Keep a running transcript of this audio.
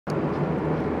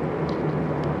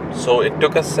So it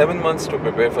took us 7 months to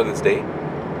prepare for this day,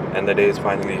 and the day is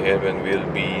finally here when we'll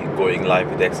be going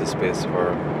live with Access Space for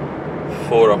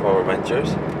 4 of our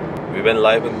ventures. We went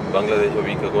live in Bangladesh a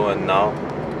week ago, and now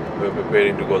we're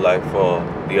preparing to go live for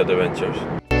the other ventures.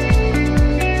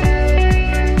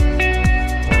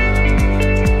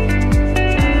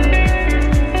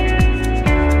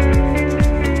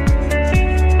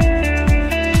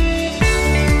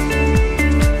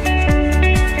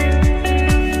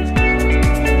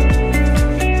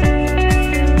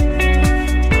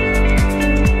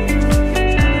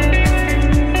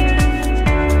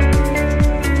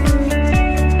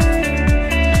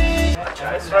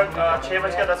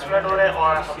 हो रहे हैं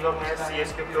और हम लोग हैं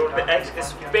CS के floor पे x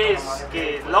space के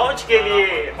लॉन्च के लिए,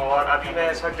 और अभी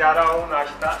मैं इस वक्त जा रहा हूँ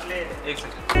नाश्ता लेने।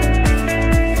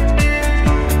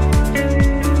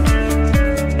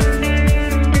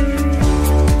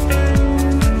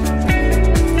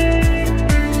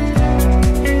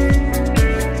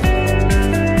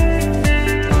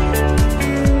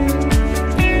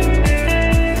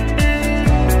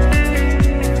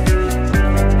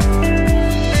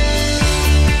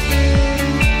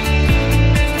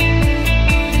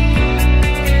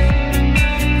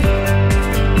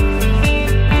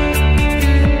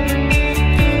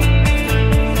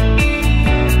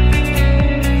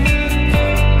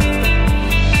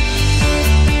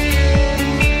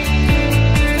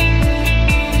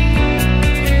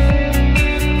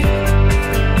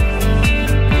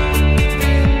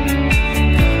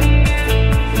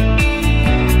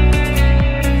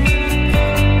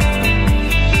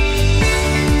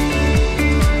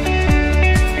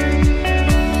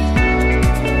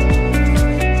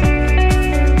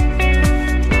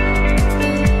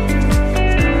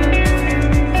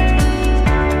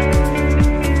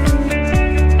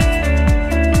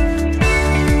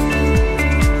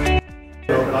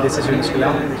 This is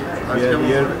Instagram. We are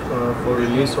here for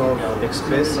release of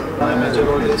Express. My major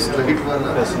role is to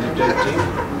facilitate team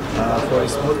for a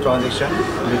smooth transition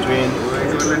between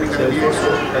Salesforce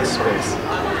to Express.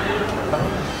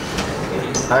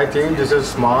 Hi team, this is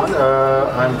Sman.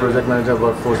 I'm project manager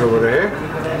workforce over here.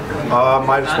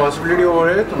 My responsibility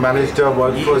over here to manage the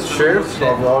workforce shifts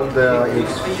of all the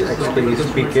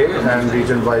Express PK and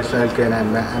region wise LK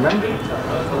and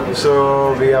MM.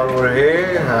 So we are over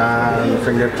here and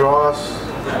finger crossed.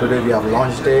 Today we have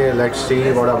launch day. Let's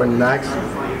see what happens next.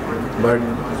 But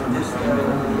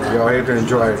we are here to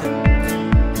enjoy it.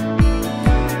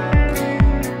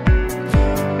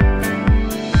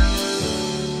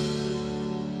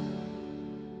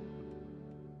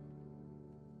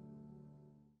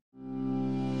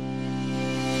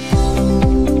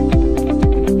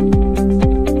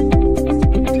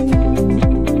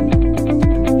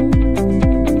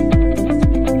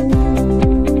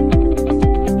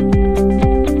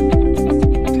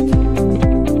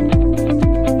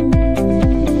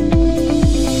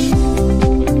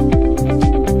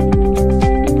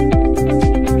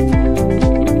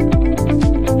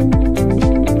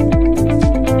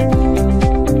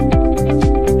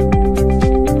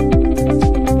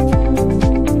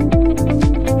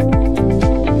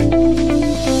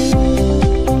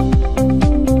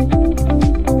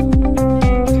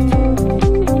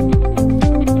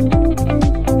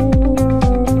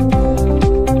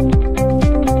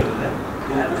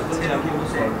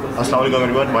 Assalamualaikum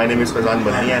everyone, my name is Fazan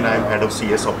Bani and I am head of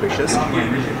CS operations.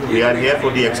 We are here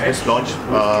for the Express launch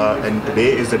and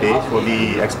today is the day for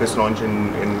the Express launch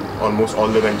in almost all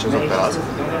the ventures of Daraz.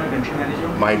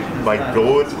 My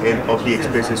role of the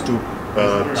Express is to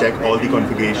check all the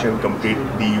configuration, complete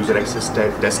the user access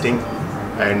testing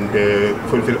and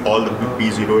fulfill all the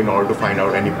P0 in order to find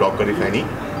out any blocker if any.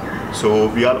 So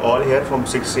we are all here from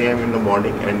 6 AM in the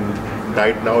morning, and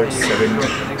right now it's 7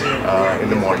 in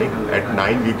the morning. At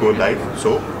 9 we go live,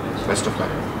 so best of luck.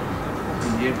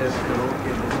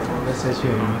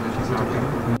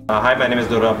 Hi, my name is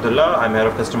Dora Abdullah. I'm head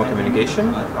of customer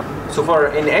communication. So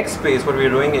in X Space, what we're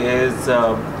doing is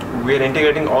we're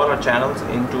integrating all our channels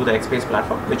into the X Space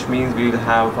platform, which means we'll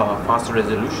have faster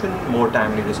resolution, more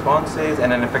timely responses,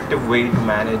 and an effective way to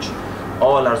manage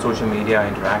all our social media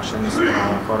interactions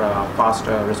for a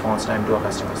faster response time to our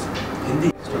customers.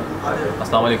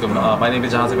 Assalamualaikum. My name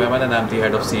is Jahanzeb and I'm the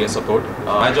head of CS support.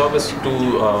 My job is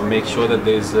to make sure that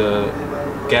there's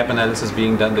gap analysis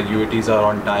being done, the UATs are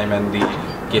on time, and the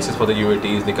cases for the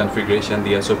UATs, the configuration,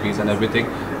 the SOPs and everything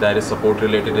that is support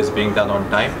related is being done on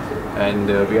time. And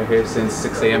we are here since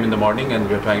 6 AM in the morning, and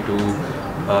we are trying to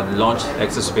launch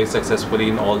Access Space successfully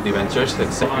in all the ventures.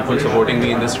 Except people supporting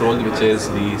me in this role, which is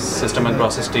the system and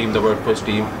process team, the workforce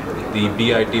team, the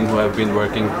BI team who have been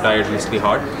working tirelessly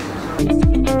hard.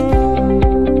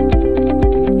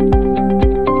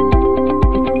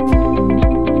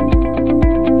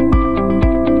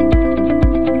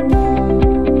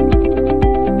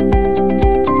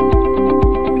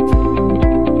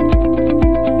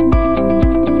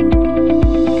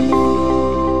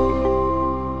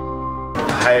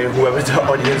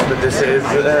 audience, but this is.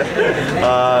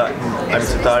 I'm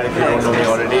Sitar, if you don't know me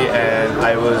already, and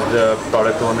I was the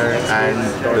product owner and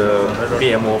the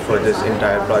PMO for this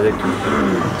entire project.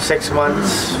 6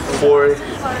 months, 4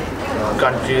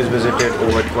 countries visited,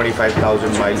 over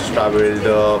 25,000 miles traveled.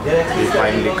 We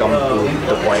finally come to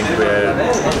the point where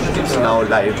it's now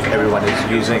live, everyone is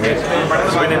using it.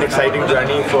 It's been an exciting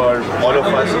journey for all of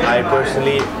us. I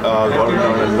personally got to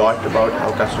learn a lot about how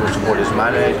customer support is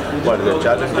managed, what are the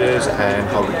challenges, and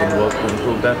how we can work to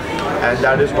improve them. And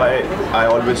that is why I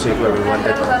always say to everyone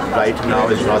that right now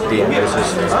is not the end. This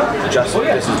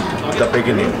is the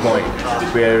beginning point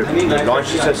where we launch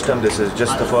the system. This is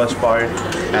just the first part,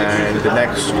 and the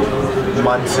next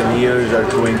months and years are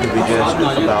going to be just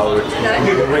about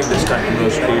improving this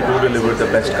continuously to deliver the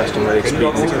best customer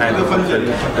experience and fulfill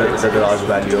the Daraz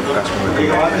value of customer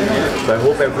commitment. So I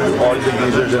hope all the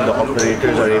users and the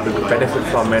operators are able to benefit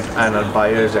from it, and our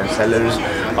buyers and sellers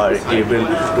are able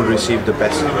to receive the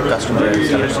best customer and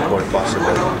seller support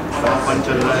possible.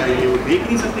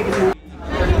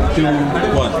 2,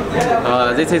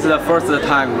 1. This is the first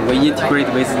time we integrate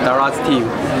with Daraz team.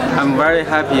 I'm very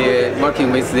happy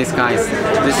working with these guys,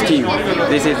 this team.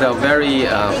 This is a very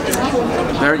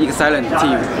excellent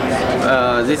team.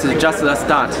 This is just the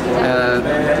start.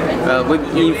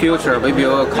 In future, we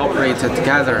will cooperate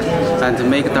together and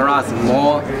make Daraz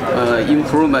more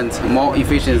improvement, more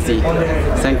efficiency.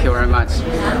 Thank you very much.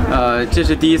 这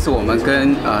是第一次我们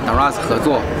跟Daraz 合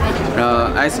作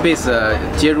，iSpace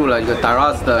接入了一个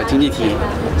Daraz 的经济体。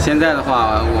现在的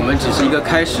话，我们只是一个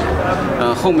开始，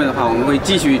后面的话我们会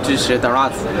继续支持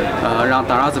Daraz， 让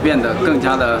Daraz 变得更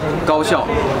加的高效。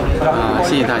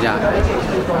谢谢大家。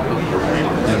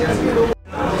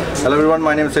Hello everyone,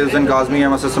 my name is Jahanzeb Kazmi.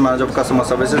 I'm Assistant Manager of Customer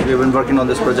Services. We've been working on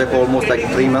this project almost like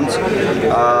 3 months.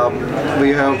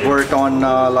 We have worked on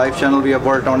live channel, we have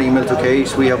worked on email to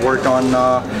cash, we have worked on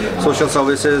social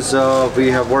services, we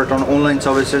have worked on online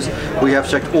services. We have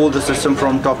checked all the system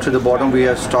from top to the bottom. We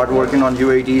have started working on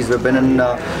UATs. We've been in,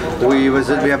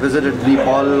 we have visited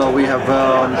Nepal. We have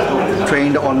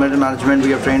trained on middle management.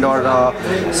 We have trained our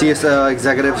CS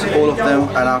executives, all of them.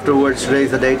 And afterwards, today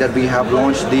is the day that we have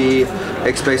launched the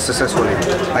X-Space successfully.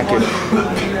 Thank you.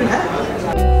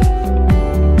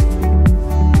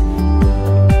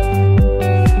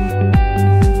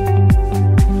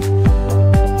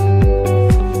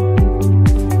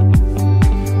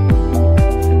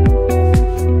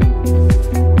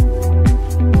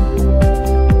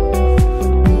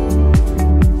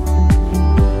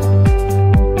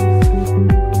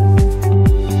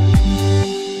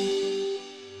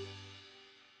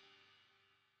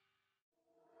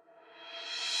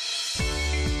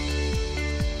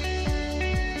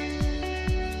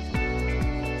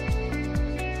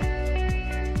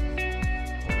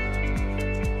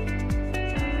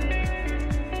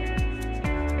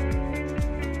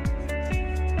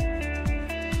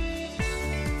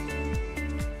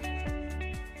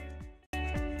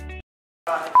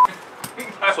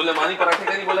 Sulemani पराठे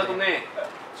का नहीं बोला तुमने?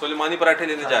 सुलेमानी पराठे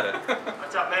लेने जा रहे हैं।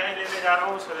 अच्छा, मैं लेने जा रहा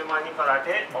हूँ सुलेमानी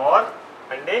पराठे और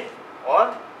अंडे और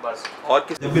बस। और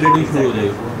किस जब भी रेडी शुरू हो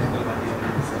जाएगी।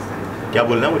 क्या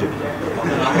बोलना है मुझे?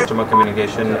 Customer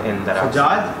communication in Daraz.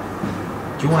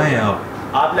 क्यों आए आप?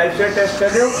 आप लाइव चैट टेस्ट कर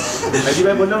रहे हो? अजी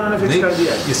भाई बोल रहा हूँ उन्होंने फिक्स कर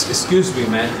दिया। Excuse me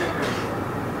man.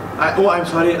 Oh, I'm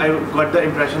sorry. I got the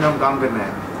impression हम काम करना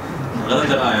है। गलत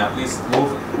जगह आया, please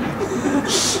move.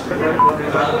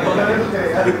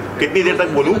 कितनी देर तक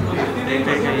बोलूं?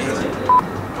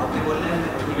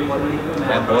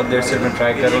 मैं बहुत देर से मैं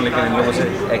ट्राई कर रहा हूँ, लेकिन इन लोगों से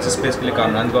एक्सेस स्पेस के लिए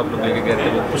कामरान को आप लोग लेके गए थे,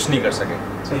 वो कुछ नहीं कर सके।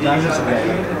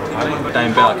 टाइम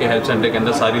पे आके हेल्प सेंटर के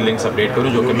अंदर सारी लिंक्स अपडेट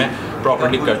करूँ, जो कि मैं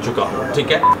प्रॉपर्ली कर चुका हूँ, ठीक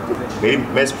है?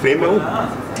 मैं इस फ्रेम में हूँ।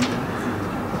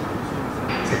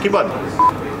 की बात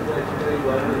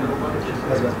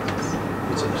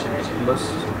बस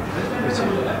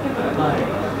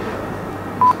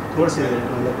थोड़ी सी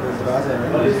मतलब दराज है ना,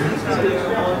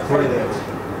 थोड़ी देर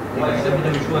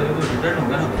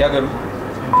क्या करूँ?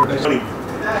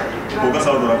 फोकस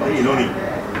आउट हो रहा है। इन्होंने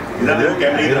इधर देखो,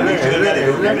 कैमरे इधर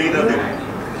देखो, कैमरे इधर देखो।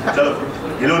 चलो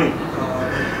इन्होंने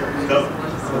चलो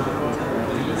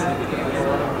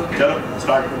चलो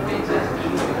start.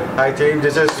 I think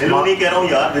this is इन्होंने कह रहा हूँ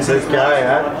यार, दिस इज क्या है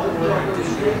यार?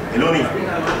 इन्होंने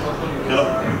चलो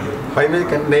भाई मैं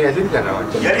नहीं ऐसे नहीं कर रहा हूँ।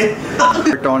 यार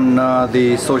Worked on the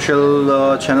social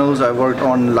channels. I worked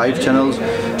on live channels,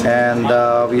 and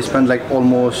we spent like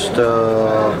almost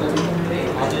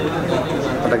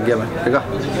अटक गया मैं, ठीक है?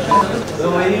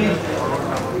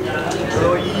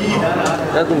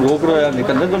 यार तुम रोक रहे हो यार,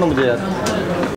 निकलने दो ना मुझे यार।